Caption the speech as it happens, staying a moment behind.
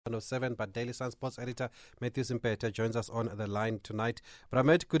107, but Daily Sun sports editor Matthew Simpeta joins us on the line tonight.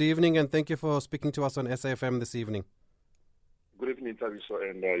 Bramet, good evening and thank you for speaking to us on SAFM this evening. Good evening, Taviso,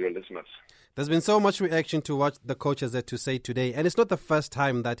 and your listeners. There's been so much reaction to what the coach has had to say today, and it's not the first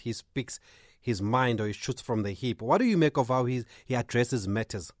time that he speaks his mind or he shoots from the hip. What do you make of how he addresses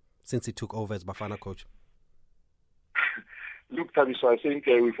matters since he took over as Bafana coach? Look, Taviso, I think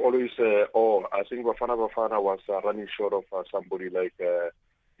we've always, I think Bafana was running short of somebody like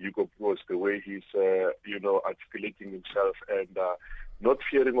Hugo Broos, the way he's, articulating himself and not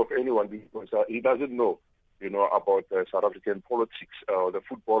fearing of anyone because he doesn't know, about South African politics, the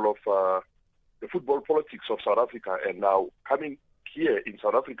football politics of South Africa, and now coming here in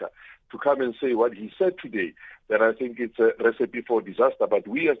South Africa to come and say what he said today, then I think it's a recipe for disaster. But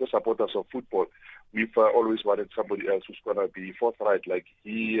we as the supporters of football, we've always wanted somebody else who's going to be forthright like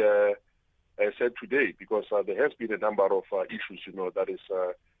he said today, because there has been a number of issues, that is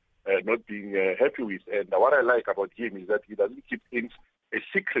not being happy with. And what I like about him is that he doesn't keep things a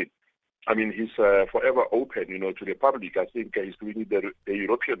secret. I mean, he's forever open, to the public. I think he's doing it the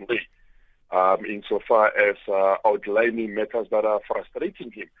European way, insofar as outlining matters that are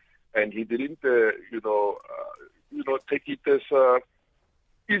frustrating him. And he didn't, take it as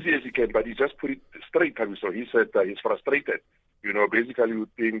easy as he can, but he just put it straight. So he said he's frustrated. Basically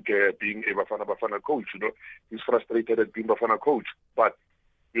with being a Bafana coach, he's frustrated at being Bafana coach. But,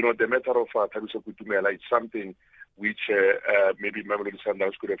 the matter of Thabiso Kutumela is something which maybe Mamelodi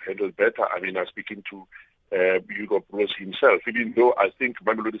Sundowns could have handled better. I mean, speaking to Hugo Broos himself, even though I think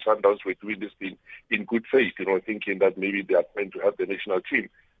Mamelodi Sundowns were doing this thing in good faith, thinking that maybe they are going to have the national team.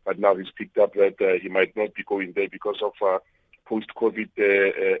 But now he's picked up that he might not be going there because of post-COVID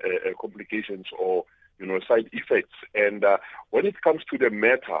complications or, side effects. And when it comes to the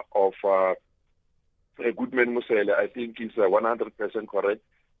matter of Goodman Musele, I think he's 100% correct.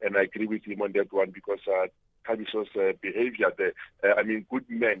 And I agree with him on that one because Thabiso's behavior there,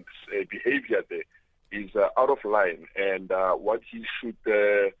 Goodman's behavior there is out of line. And what he should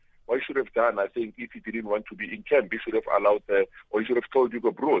have done, I think, if he didn't want to be in camp, he should have allowed, or he should have told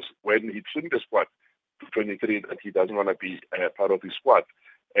Hugo Broos when he trimmed the squad to 23 that he doesn't want to be part of his squad.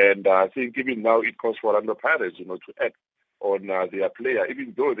 And I think even now it calls for Orlando Pirates, to act on their player,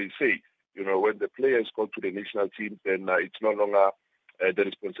 even though they say, when the player is called to the national team, then it's no longer the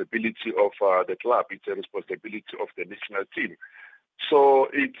responsibility of the club, it's a responsibility of the national team. So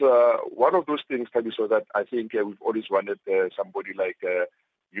it's one of those things, so that I think we've always wanted somebody like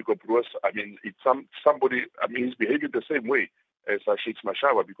Hugo Broos. I mean, it's somebody. I mean, he's behaving the same way as Sheikh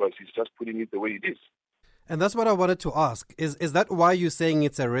Mashaba because he's just putting it the way it is. And that's what I wanted to ask. Is that why you're saying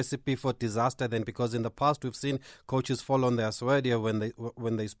it's a recipe for disaster then? Because in the past we've seen coaches fall on their sword here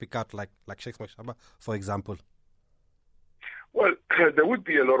when they speak out like Sheikh Mashaba, for example. Well, there would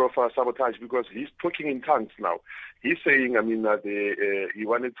be a lot of sabotage because he's talking in tongues now. He's saying, he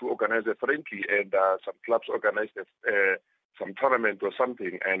wanted to organize a friendly and some clubs organized some tournament or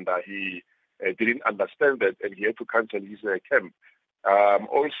something, and he didn't understand that, and he had to cancel his camp.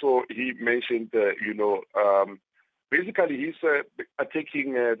 Also, he mentioned, basically he's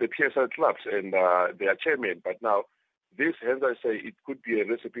attacking the PSL clubs and their chairman, but now this, as I say, it could be a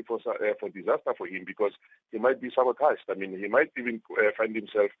recipe for disaster for him because he might be sabotaged. I mean, he might even find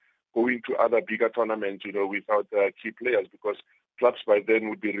himself going to other bigger tournaments, without key players because clubs by then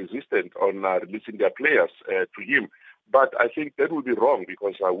would be resistant on releasing their players to him. But I think that would be wrong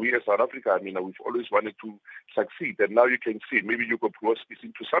because we as South Africa, we've always wanted to succeed. And now you can see maybe Hugo Broos is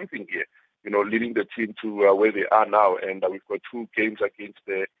into something here, leading the team to where they are now. And we've got 2 games against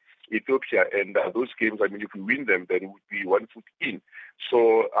Ethiopia, and those games, if we win them, then it would be 1 foot in.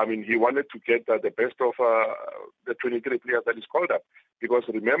 So, he wanted to get the best of the 23 players that is called up. Because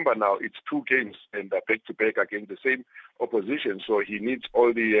remember now, it's 2 games and back-to-back against the same opposition. So he needs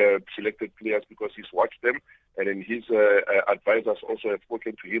all the selected players because he's watched them, and then his advisors also have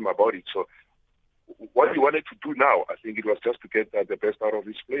spoken to him about it. So what he wanted to do now, I think it was just to get the best out of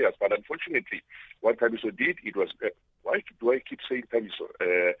his players. But unfortunately, what Thabiso did, it was, why do I keep saying Thabiso?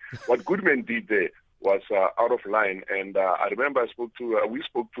 What Goodman did there was out of line. And I remember we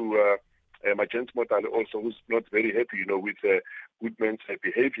spoke to Majens Motale also, who's not very happy, with Goodman's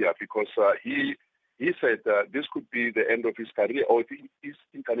behavior because he said this could be the end of his career or his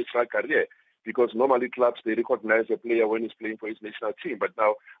international career. Because normally clubs, they recognize a player when he's playing for his national team. But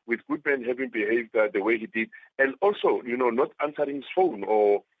now, with Goodman having behaved the way he did, and also, not answering his phone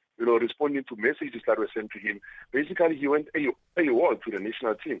or, responding to messages that were sent to him, basically he went AWOL to the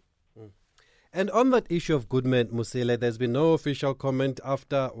national team. And on that issue of Goodman Mosele, there's been no official comment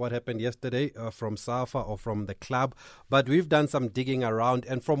after what happened yesterday from SAFA or from the club, but we've done some digging around,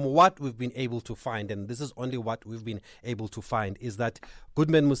 and from what we've been able to find, and this is only what we've been able to find, is that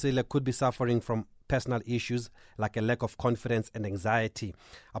Goodman Mosele could be suffering from personal issues like a lack of confidence and anxiety.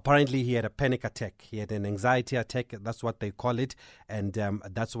 Apparently, he had a panic attack. He had an anxiety attack, that's what they call it, and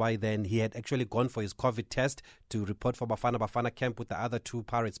that's why then he had actually gone for his COVID test to report for Bafana camp with the other two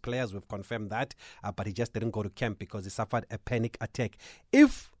Pirates players. We've confirmed that, but he just didn't go to camp because he suffered a panic attack.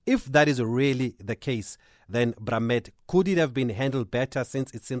 If that is really the case, then Bramet, could it have been handled better,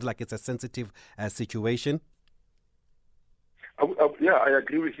 since it seems like it's a sensitive situation? Yeah, I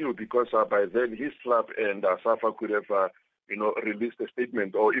agree with you, because by then his club and SAFA could have, released a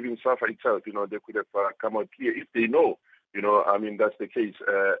statement, or even SAFA itself, they could have come out clear if they know, that's the case,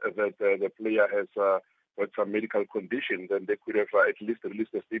 that the player has got some medical condition, then they could have at least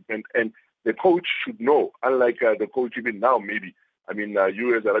released a statement, and the coach should know, unlike the coach even now, maybe.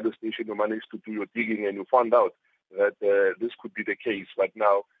 You as a radio station, you managed to do your digging and you found out that this could be the case, but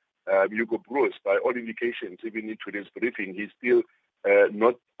now Hugo Broos, by all indications, even in today's briefing, he's still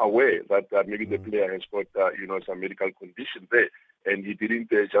not aware that maybe the player has got, some medical condition there. And he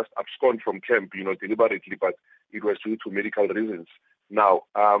didn't just abscond from camp, deliberately, but it was due to medical reasons. Now,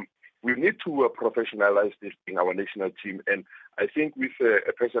 we need to professionalize this in our national team. And I think with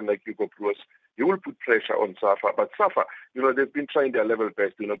a person like Hugo Broos, he will put pressure on SAFA. But SAFA, they've been trying their level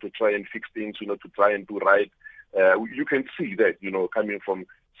best, to try and fix things, to try and do right. You can see that, coming from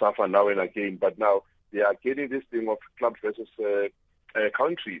SAFA now and again, but now they are getting this thing of club versus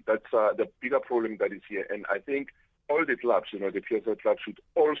country. That's the bigger problem that is here. And I think all the clubs, the PSL clubs should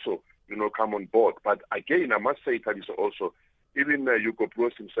also, come on board. But again, I must say, Thabiso, also, even Hugo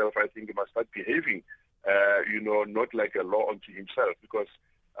Broos himself, I think he must start behaving, not like a law unto himself, because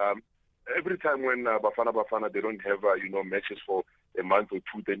every time when Bafana, they don't have, matches for a month or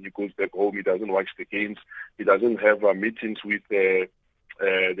two, then he goes back home, he doesn't watch the games, he doesn't have meetings with the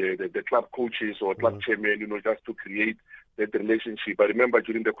club coaches or club chairman, just to create that relationship. I remember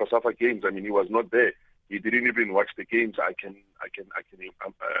during the COSAFA games, he was not there. He didn't even watch the games. I can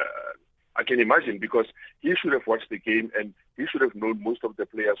imagine, because he should have watched the game and he should have known most of the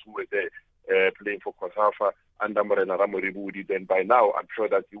players who were there playing for COSAFA under Morena Ramoribudi. Then by now, I'm sure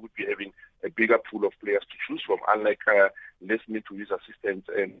that he would be having a bigger pool of players to choose from, unlike listening to his assistants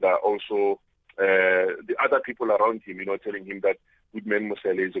and also the other people around him, telling him that Goodman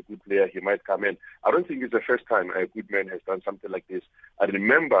Mosele is a good player, he might come in. I don't think it's the first time Goodman has done something like this. I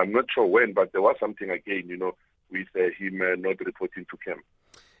remember, I'm not sure when, but there was something again, with him not reporting to camp.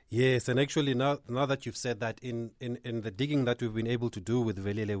 Yes, and actually now that you've said that, in the digging that we've been able to do with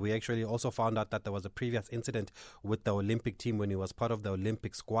Velile, we actually also found out that there was a previous incident with the Olympic team when he was part of the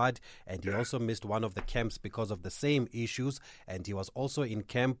Olympic squad, and he also missed one of the camps because of the same issues, and he was also in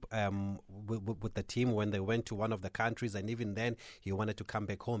camp with the team when they went to one of the countries, and even then he wanted to come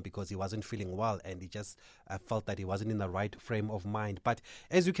back home because he wasn't feeling well, and he just felt that he wasn't in the right frame of mind. But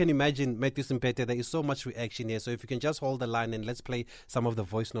as you can imagine, Matthew Simpete, there is so much reaction here, so if you can just hold the line and let's play some of the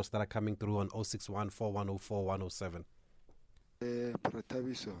voice notes that are coming through on 061 4104 107.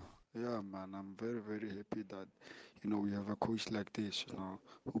 Yeah, man, I'm very, very happy that, we have a coach like this,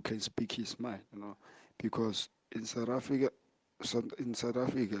 who can speak his mind, because in South Africa,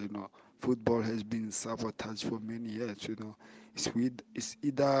 football has been sabotaged for many years, It's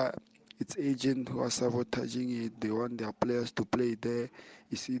either it's agents who are sabotaging it, they want their players to play there.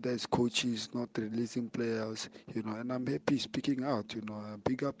 It's either it's coaches not releasing players, and I'm happy speaking out,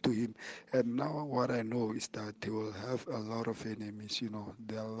 big up to him. And now what I know is that he will have a lot of enemies,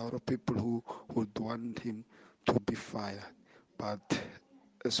 There are a lot of people who would want him to be fired. But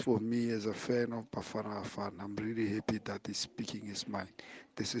as for me, as a fan of Bafana, I'm really happy that he's speaking his mind.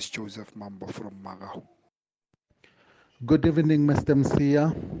 This is Joseph Mambo from Magao. Good evening, Mr.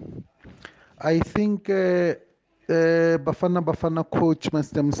 Msia. I think Bafana coach,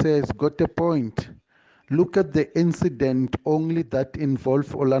 Mr. Msia, has got a point. Look at the incident only that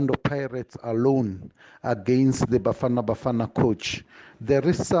involved Orlando Pirates alone against the Bafana coach. There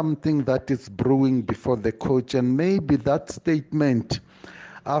is something that is brewing before the coach, and maybe that statement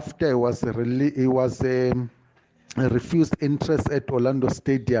after he was refused interest at Orlando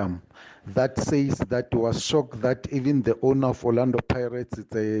Stadium, that says that was shocked that even the owner of Orlando Pirates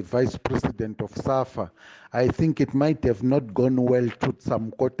is a vice president of SAFA. I think it might have not gone well to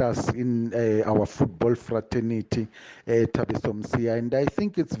some quarters in our football fraternity, Thabiso Mosia. And I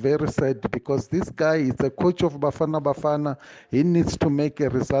think it's very sad because this guy is a coach of Bafana Bafana. He needs to make a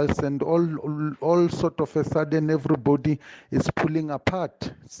results, and all sort of a sudden everybody is pulling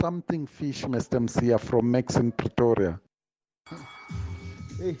apart. Something fish, Mr. Mosia from Max in Pretoria.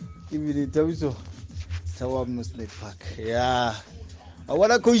 Hey, give me the Thabiso. Sawa Muslim Park. Yeah. I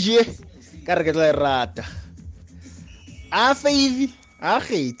wanna coach here. Karagela rata. I favor, I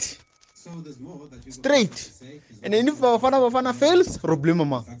hate. Straight. And then if Bafana fails, problem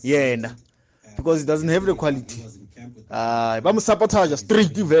ma. Yeah, nah. Because it doesn't have the quality. I'm a sabotage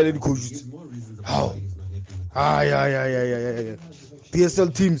straight valid coaches. How? Yeah.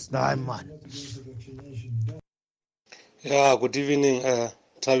 PSL teams, nah man. Yeah, good evening,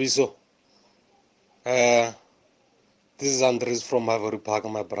 Thabiso. This is Andres from Ivory Park,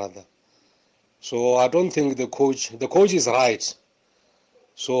 my brother. So I don't think the coach is right.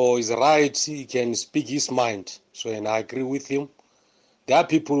 So he's right, he can speak his mind. So, and I agree with him. There are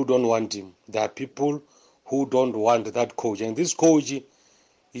people who don't want him. There are people who don't want that coach. And this coach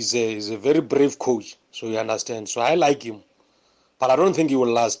is a very brave coach. So you understand. So I like him. But I don't think he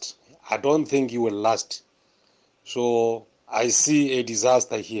will last. So I see a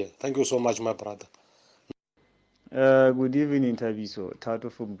disaster here. Thank you so much, my brother. Good evening, Thabiso. Tato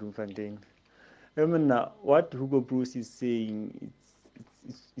from Bloemfontein. What Hugo Broos is saying,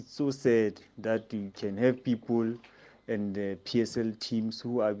 it's so sad that you can have people and PSL teams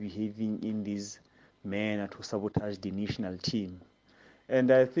who are behaving in this manner to sabotage the national team.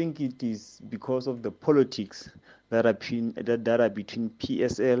 And I think it is because of the politics that are between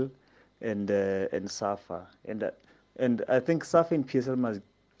PSL and SAFA. And I think SAFA and PSL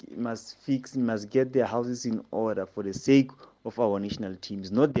must get their houses in order for the sake of our national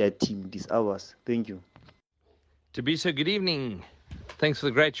teams, not their team, it is ours. Thank you. Thabiso, good evening. Thanks for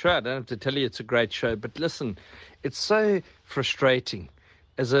the great show. I don't have to tell you it's a great show, but listen, it's so frustrating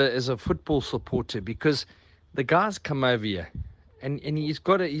as a football supporter because the guy's come over here and he's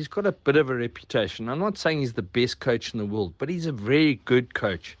got a bit of a reputation. I'm not saying he's the best coach in the world, but he's a very good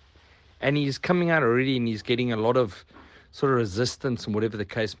coach. And he's coming out already and he's getting a lot of sort of resistance and whatever the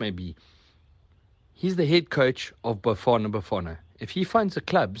case may be. He's the head coach of Bafana. If he finds the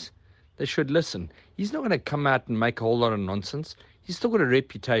clubs, they should listen. He's not going to come out and make a whole lot of nonsense. He's still got a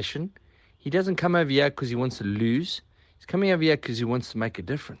reputation. He doesn't come over here because he wants to lose. He's coming over here because he wants to make a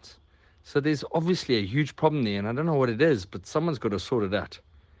difference. So there's obviously a huge problem there, and I don't know what it is, but someone's got to sort it out.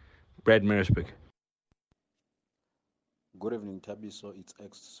 Brad Marisburg. Good evening, Thabiso. It's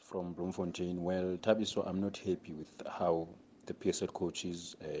X from Bloemfontein. Well, Thabiso, I'm not happy with how the PSL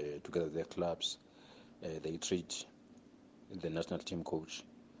coaches, together with their clubs, they treat the national team coach.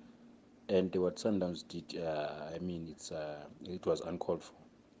 And what Sundowns did, it was uncalled for.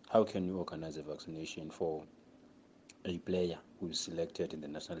 How can you organize a vaccination for a player who is selected in the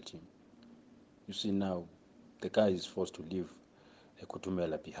national team? You see now, the guy is forced to leave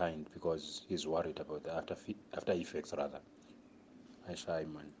Kutumela behind because he's worried about the after effects rather.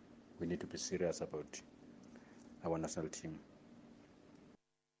 Man, we need to be serious about our national team.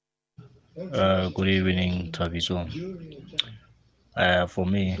 Good evening, Thabiso. For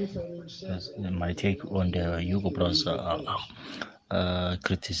me, my take on the Hugo Broos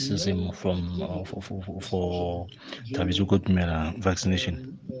criticism for Thabiso Kutumela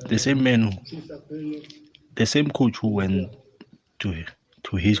vaccination. The same coach who went to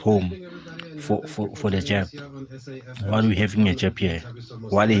his home for the jab, while we're having a jab here,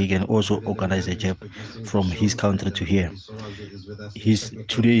 while he can also organize a jab from his country to here.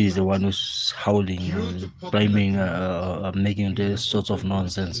 Today is the one who's howling, blaming, making this sorts of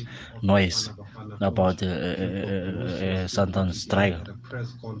noise about Sundowns striker.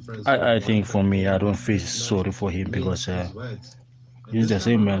 I think for me, I don't feel sorry for him because he's the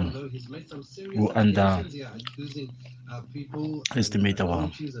same man who underestimate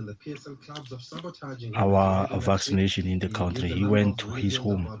our vaccination in the country. He went to his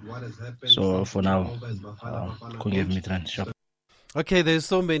home. So for now, couldn't give me transition. Okay, there's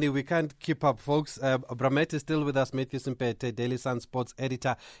so many. We can't keep up, folks. Bramet is still with us, Matthew Simpete, Daily Sun Sports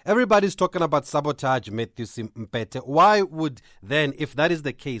editor. Everybody's talking about sabotage, Matthew Simpete. Why would then, if that is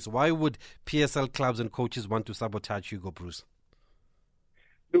the case, why would PSL clubs and coaches want to sabotage Hugo Broos?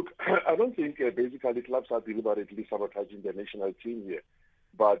 Look, I don't think basically clubs are deliberately sabotaging the national team here.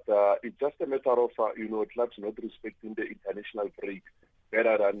 But it's just a matter of, clubs not respecting the international break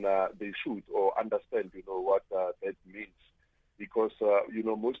better than they should or understand, what that means. because,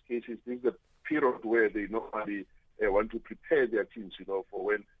 most cases, this is the period where they normally want to prepare their teams, for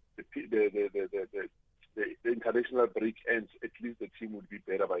when the international break ends, at least the team would be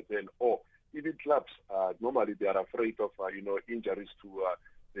better by then. Or even clubs, normally they are afraid of, injuries to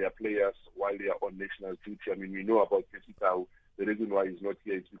their players while they are on national duty. I mean, we know about Kesitau. The reason why he's not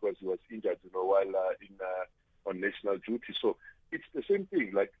here is because he was injured, while on national duty. So it's the same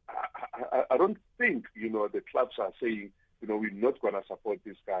thing. Like, I don't think, the clubs are saying, we're not going to support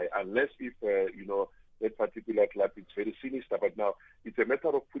this guy unless if, that particular club is very sinister. But now it's a matter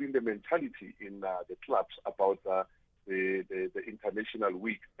of putting the mentality in the clubs about the international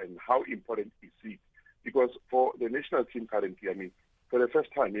week and how important is it. Because for the national team currently, I mean, for the first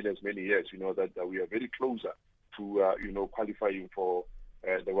time in as many years, that we are very closer to, qualifying for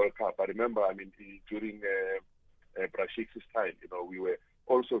the World Cup. I remember, I mean, during Brashik's time, we were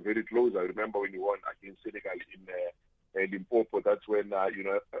also very close. I remember when he won against Senegal in Limpopo. That's when,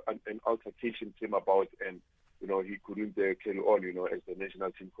 an altercation came about and, he couldn't carry on, as the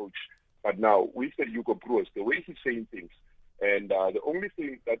national team coach. But now, with the Hugo Broos, the way he's saying things, and the only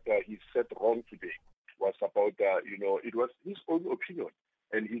thing that he said wrong today was about, it was his own opinion.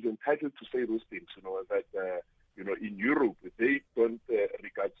 And he's entitled to say those things, that, in Europe, they don't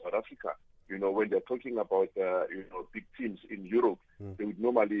regard South Africa. When they're talking about, big teams in Europe, they would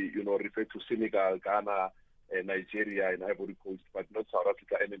normally, refer to Senegal, Ghana, Nigeria, and Ivory Coast, but not South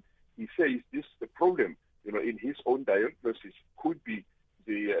Africa. And then he says this the problem, in his own diagnosis could be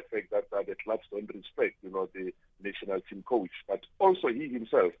the fact that the clubs don't respect, the national team coach. But also he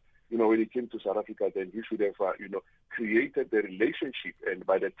himself, when he came to South Africa, then he should have, created the relationship. And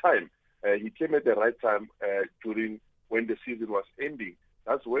by the time he came at the right time during when the season was ending,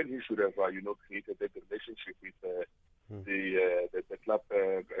 that's when he should have, created that relationship with the club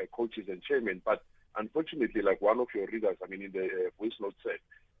coaches and chairmen. But unfortunately, like one of your readers, I mean, in the voice note said,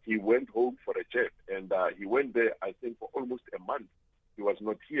 he went home for a jab, and he went there, I think, for almost a month. He was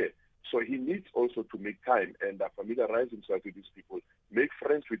not here. So he needs also to make time and familiarize himself with these people, make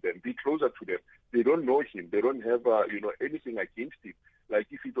friends with them, be closer to them. They don't know him. They don't have, anything against him. Like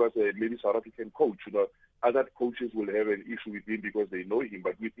if it was a maybe South African coach, other coaches will have an issue with him because they know him.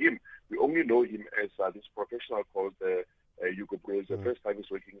 But with him, we only know him as this professional called Hugo Broos. The first time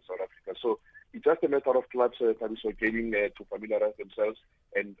he's working in South Africa. So it's just a matter of clubs getting to familiarize themselves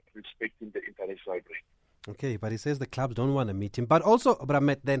and respecting the international break. Okay, but he says the clubs don't want to meet him. But also,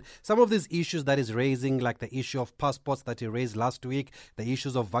 Bramet, then, some of these issues that he's raising, like the issue of passports that he raised last week, the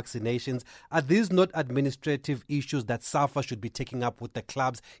issues of vaccinations, are these not administrative issues that SAFA should be taking up with the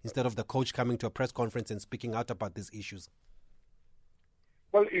clubs instead of the coach coming to a press conference and speaking out about these issues?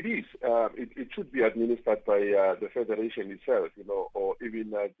 Well, it is. It should be administered by the federation itself, or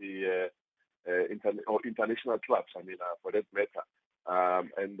even the international clubs, for that matter.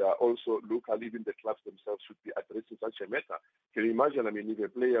 And also local, even the clubs themselves should be addressing such a matter. Can you imagine, if a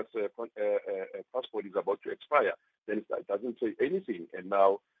player's passport is about to expire, then it doesn't say anything. And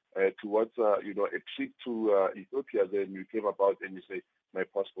now towards, a trip to Ethiopia, then you came about and you say, my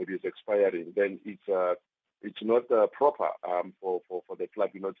passport is expiring. Then it's not proper for the club,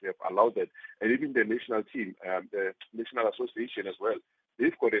 to have allowed that. And even the national team, the National Association as well,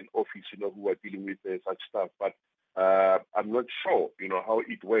 they've got an office, who are dealing with such stuff. But I'm not sure, how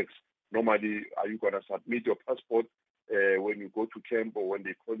it works. Normally, are you going to submit your passport when you go to camp or when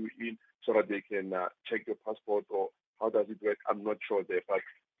they call you in so that they can check your passport, or how does it work? I'm not sure there, but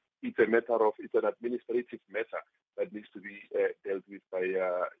it's an administrative matter that needs to be dealt with by,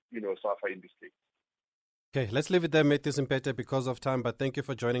 SAFA in this case. Okay, let's leave it there, Matthew Simpete, because of time. But thank you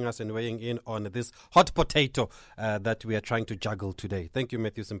for joining us and weighing in on this hot potato that we are trying to juggle today. Thank you,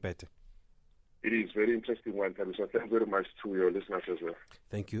 Matthew Simpete. It is very interesting one, so thanks very much to your listeners as well.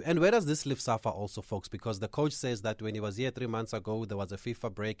 Thank you. And where does this leave SAFA also, folks? Because the coach says that when he was here 3 months ago, there was a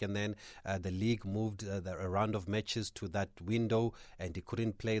FIFA break, and then the league moved a round of matches to that window, and he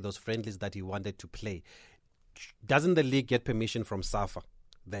couldn't play those friendlies that he wanted to play. Doesn't the league get permission from SAFA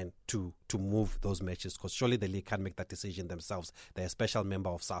then to move those matches? Because surely the league can't make that decision themselves. They're a special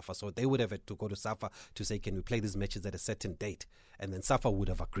member of SAFA, so they would have had to go to SAFA to say, can we play these matches at a certain date? And then SAFA would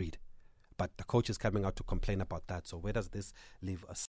have agreed. But the coach is coming out to complain about that. So where does this leave us?